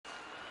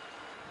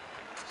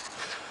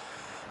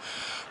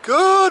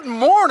Good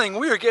morning.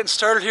 We are getting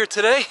started here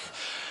today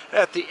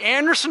at the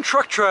Anderson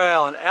Truck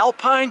Trail in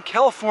Alpine,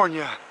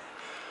 California.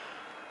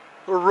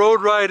 We're road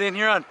ride in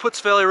here on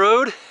Putz Valley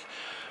Road.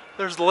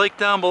 There's the lake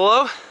down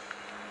below.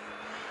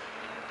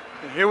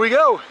 And here we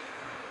go.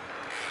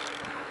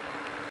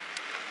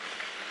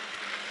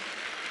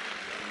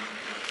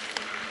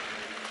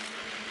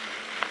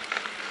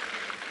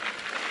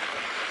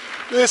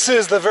 This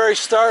is the very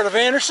start of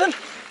Anderson,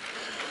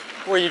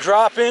 where you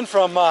drop in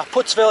from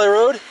Putz Valley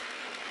Road.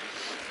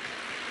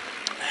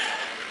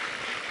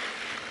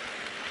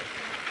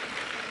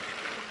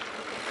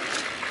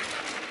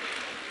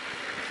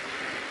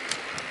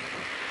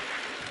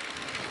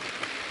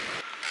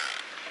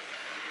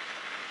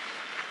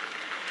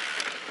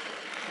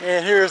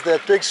 And here's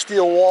that big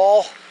steel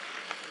wall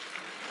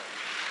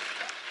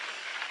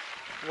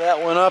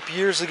that went up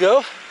years ago.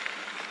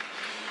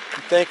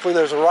 And thankfully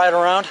there's a ride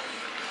around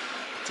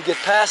to get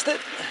past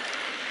it.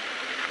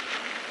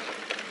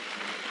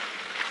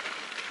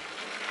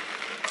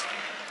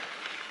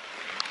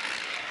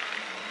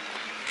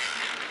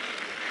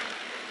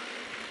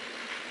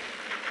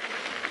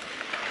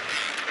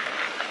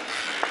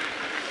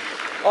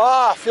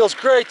 Feels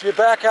great to be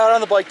back out on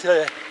the bike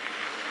today.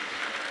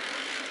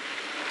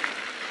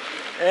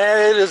 And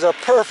it is a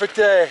perfect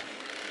day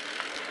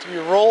to be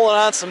rolling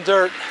on some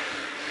dirt.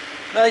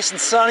 Nice and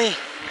sunny,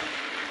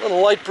 a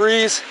little light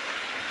breeze.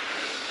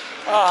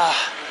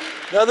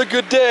 Another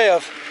good day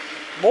of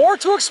more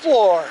to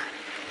explore.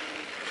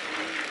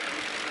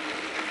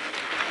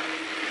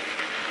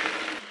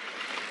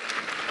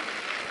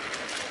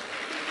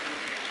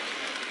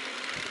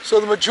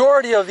 So the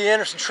majority of the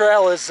Anderson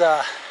Trail is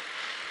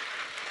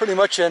pretty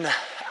much an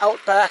out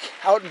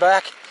and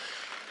back.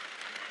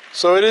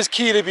 So it is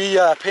key to be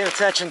paying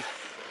attention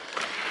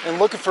and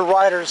looking for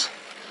riders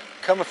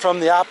coming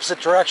from the opposite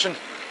direction.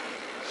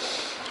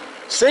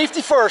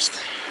 Safety first.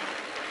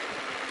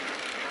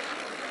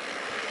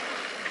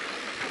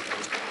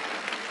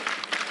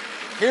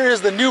 Here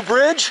is the new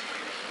bridge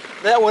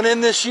that went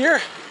in this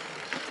year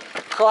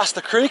across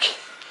the creek.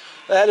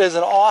 That is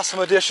an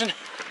awesome addition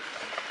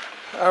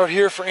out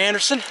here for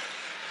Anderson.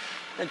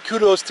 And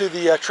kudos to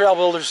the trail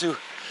builders who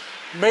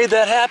made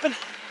that happen.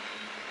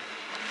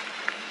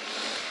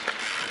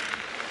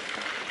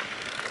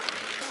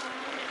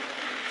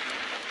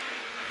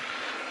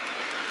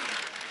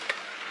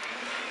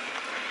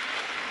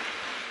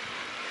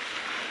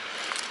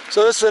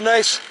 So this is a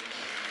nice,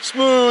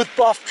 smooth,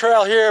 buff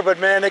trail here, but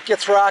man, it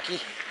gets rocky.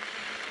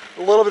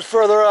 A little bit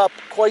further up,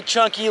 quite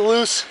chunky,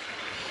 loose,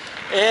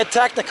 and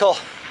technical.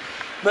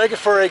 Make it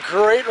for a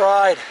great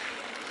ride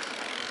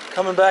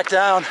coming back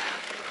down.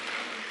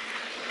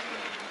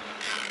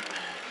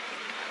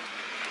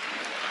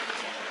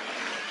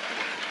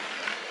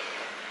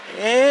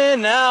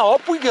 And now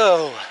up we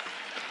go.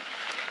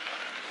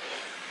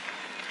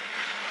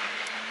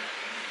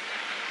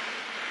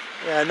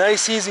 Yeah,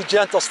 nice, easy,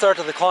 gentle start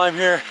to the climb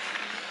here.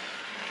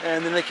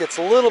 And then it gets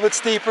a little bit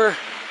steeper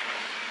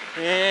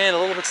and a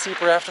little bit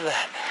steeper after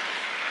that.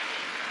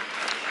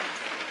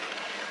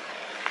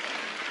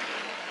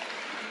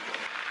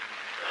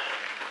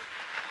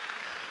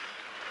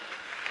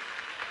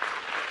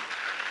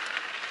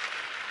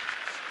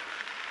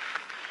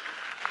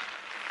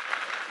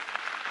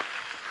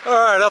 All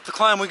right, up the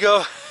climb we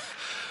go.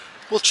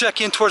 We'll check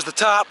in towards the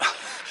top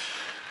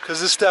because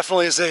this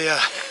definitely is a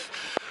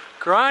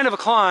grind of a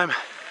climb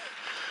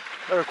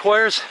that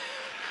requires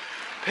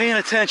paying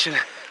attention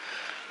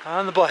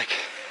on the bike.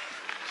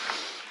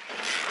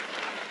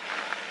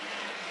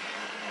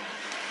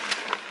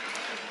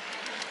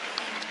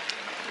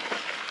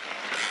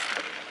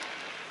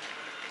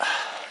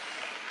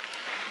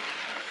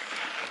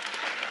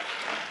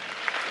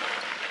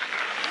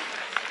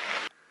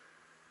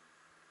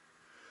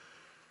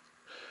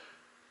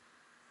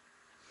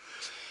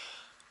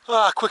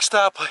 Quick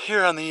stop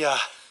here on the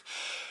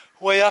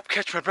way up,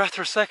 catch my breath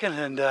for a second,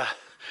 and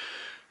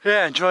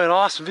yeah, enjoy an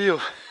awesome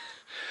view.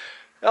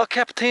 El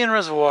Capitan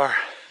Reservoir.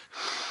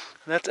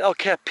 And that's El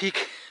Cap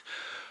Peak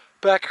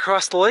back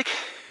across the lake.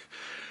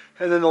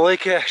 And then the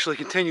lake actually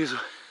continues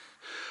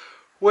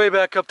way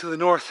back up to the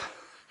north,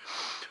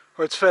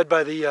 where it's fed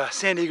by the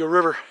San Diego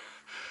River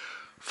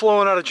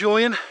flowing out of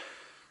Julian.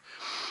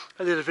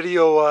 I did a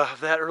video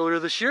of that earlier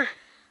this year.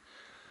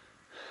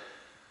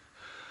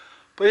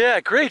 But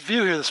yeah, great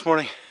view here this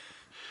morning.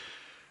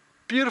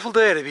 Beautiful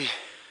day to be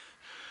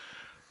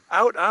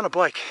out on a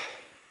bike.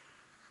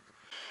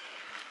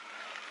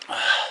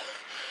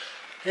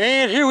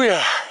 And here we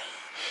are,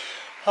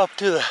 up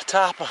to the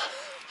top of,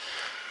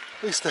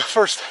 at least the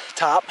first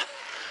top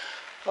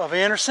of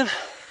Anderson.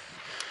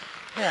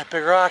 Yeah,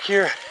 big rock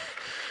here,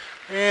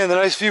 and the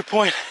nice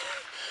viewpoint.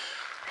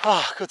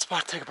 Good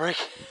spot to take a break.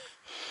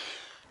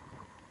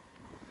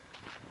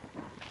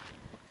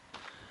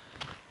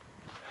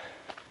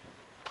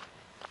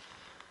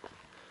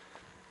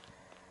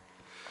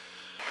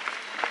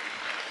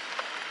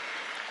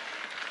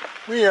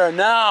 We are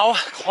now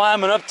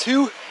climbing up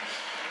to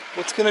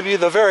what's going to be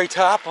the very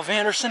top of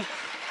Anderson.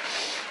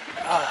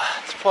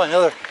 It's probably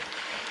another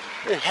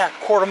a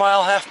quarter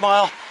mile, half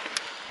mile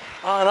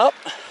on up.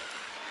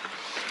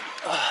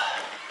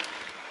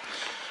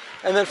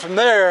 And then from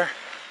there,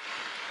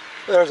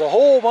 there's a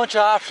whole bunch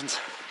of options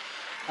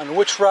on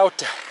which route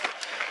to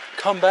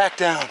come back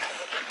down.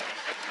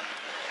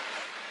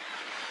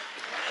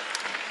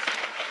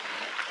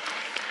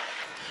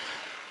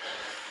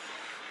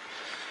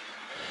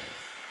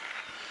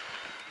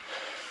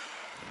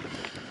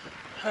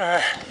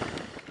 Alright,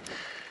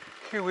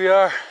 here we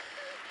are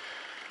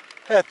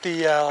at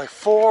the like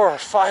 4 or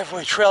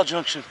 5-way trail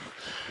junction.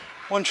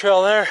 One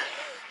trail there,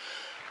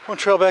 one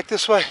trail back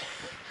this way,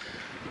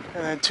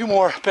 and then 2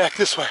 more back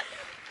this way.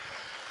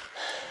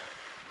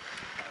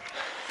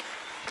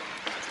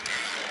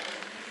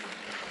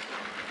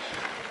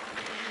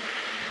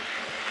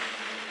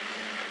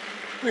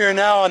 We are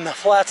now on the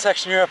flat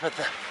section here up at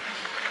the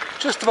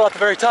just about the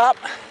very top.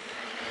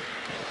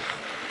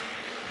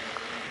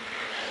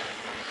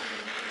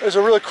 There's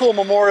a really cool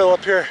memorial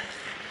up here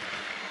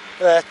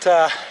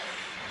that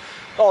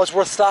always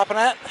worth stopping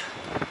at.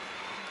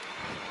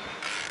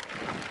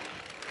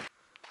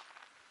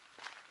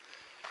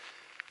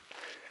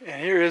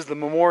 And here is the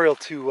memorial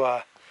to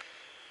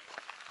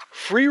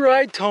Free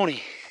Ride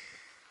Tony.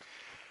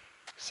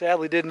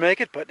 Sadly didn't make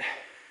it, but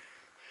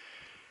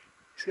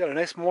he's got a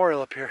nice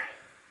memorial up here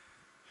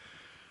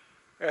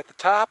at the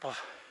top of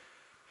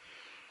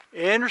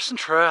Anderson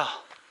Trail.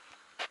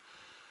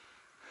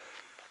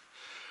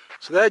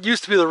 So that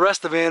used to be the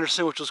rest of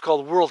Anderson, which was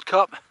called World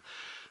Cup,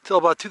 until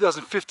about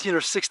 2015 or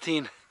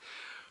 16,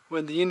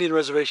 when the Indian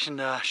reservation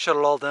shut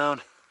it all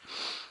down,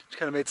 which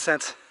kind of made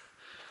sense.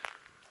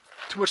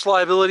 Too much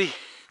liability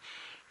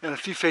and a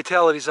few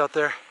fatalities out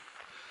there,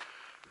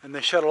 and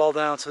they shut it all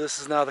down. So this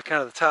is now the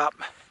kind of the top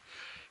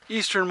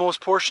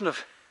easternmost portion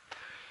of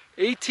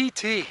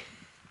ATT.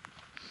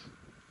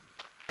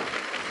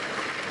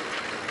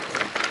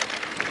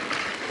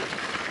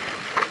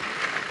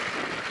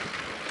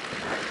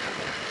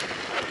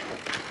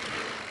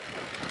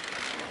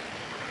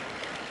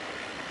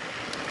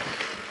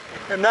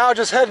 I'm now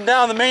just heading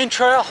down the main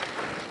trail.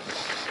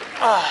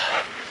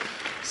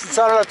 Since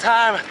I don't have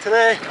time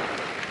today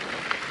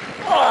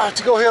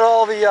to go hit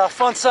all the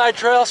fun side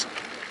trails,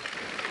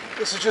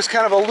 this is just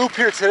kind of a loop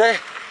here today.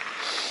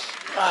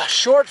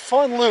 Short,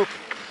 fun loop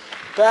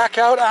back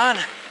out on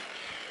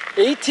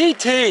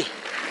ATT.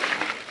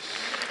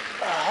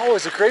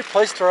 Always a great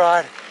place to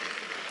ride.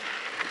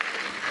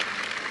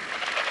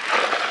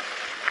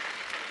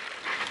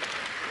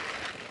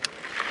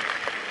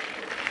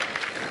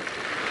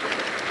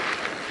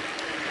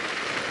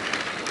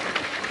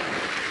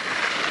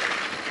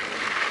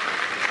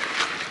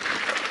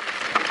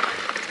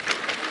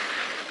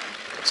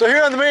 So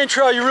here on the main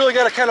trail, you really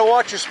got to kind of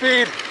watch your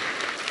speed,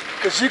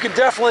 because you can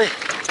definitely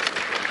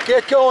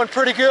get going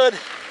pretty good.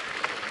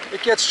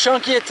 It gets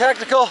chunky and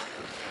technical,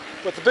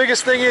 but the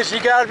biggest thing is you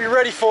got to be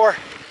ready for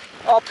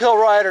uphill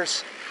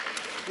riders.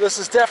 This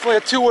is definitely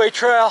a 2-way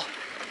trail,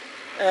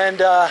 and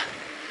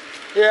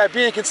yeah,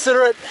 being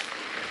considerate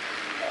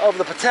of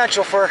the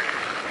potential for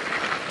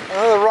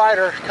another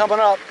rider coming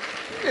up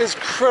is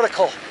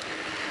critical.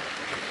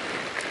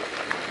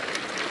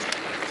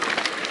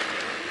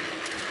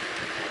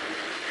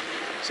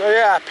 So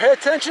yeah, pay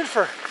attention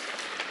for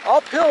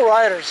uphill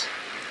riders.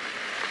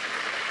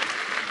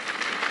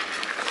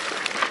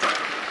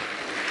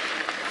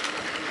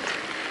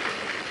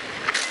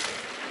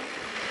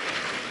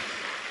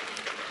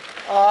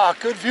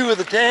 Good view of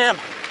the dam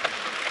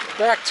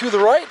back to the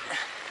right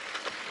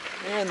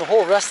and the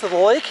whole rest of the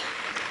lake.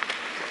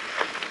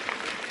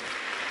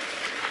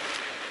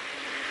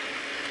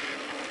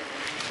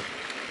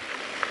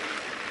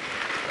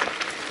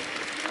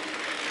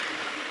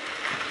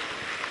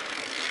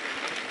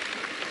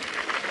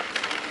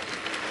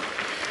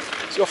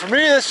 So for me,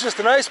 this is just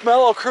a nice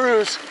mellow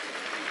cruise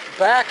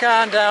back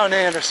on down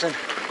Anderson.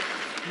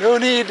 No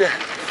need to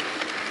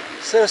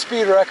set a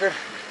speed record.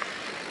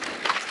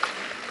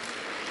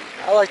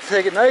 I like to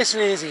take it nice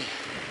and easy.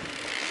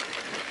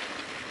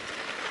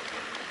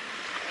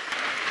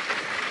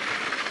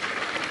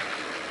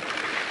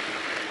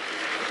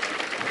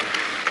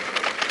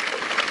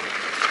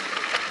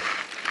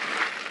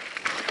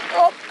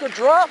 Oh, good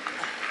drop.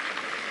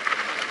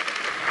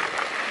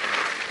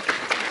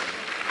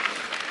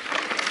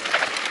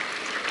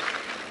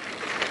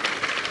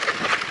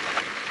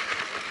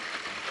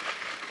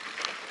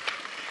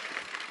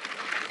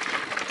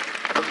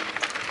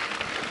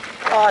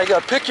 You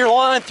gotta pick your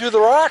line through the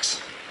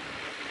rocks.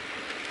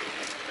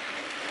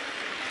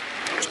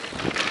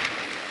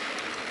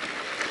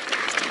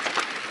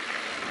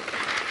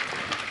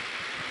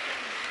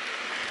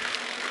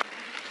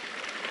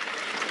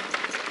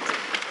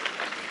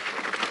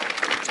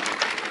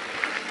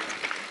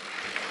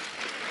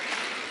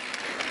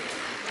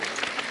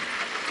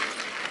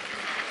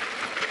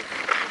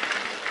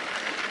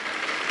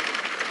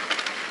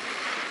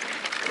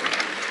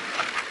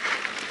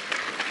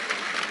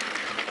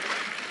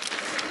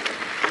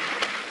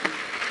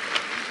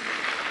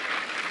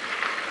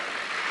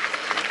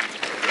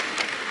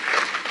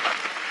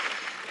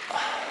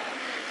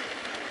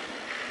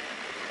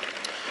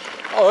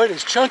 Oh, it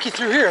is chunky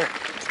through here.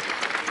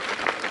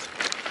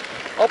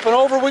 Up and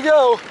over we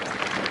go.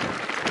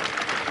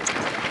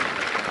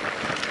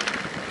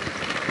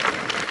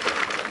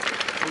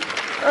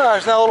 Oh,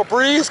 there's now a little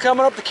breeze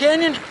coming up the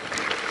canyon.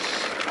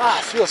 Ah,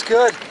 it feels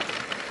good.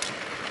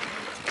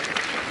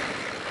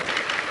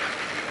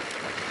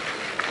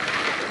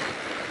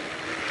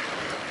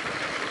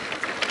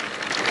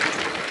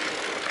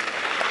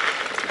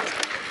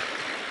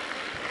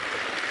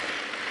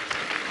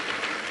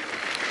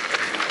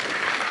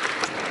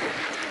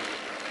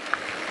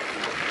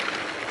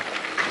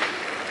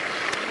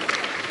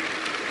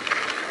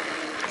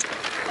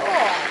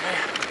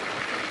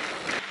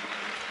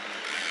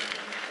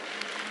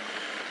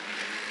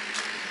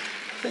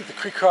 I think the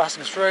creek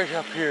crossing is right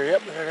up here.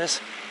 Yep, there it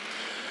is.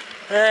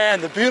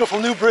 And the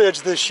beautiful new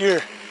bridge this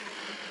year.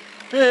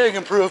 Big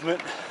improvement.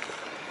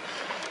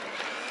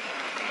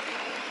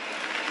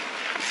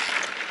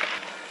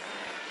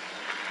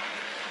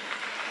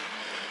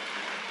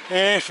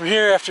 And from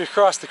here, after you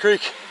cross the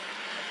creek,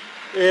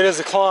 it is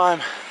a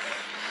climb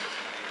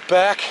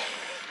back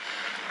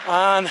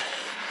on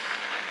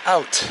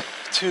out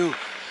to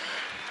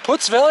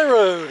Putz Valley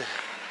Road.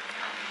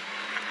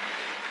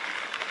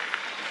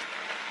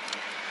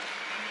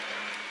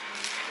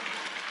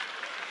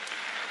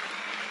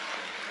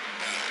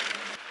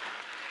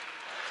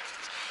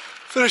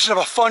 Finishing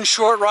up a fun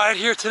short ride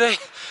here today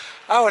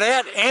out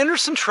at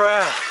Anderson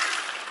Trail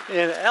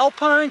in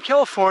Alpine,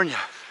 California.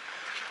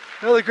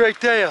 Another great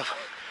day of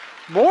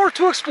more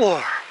to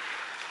explore.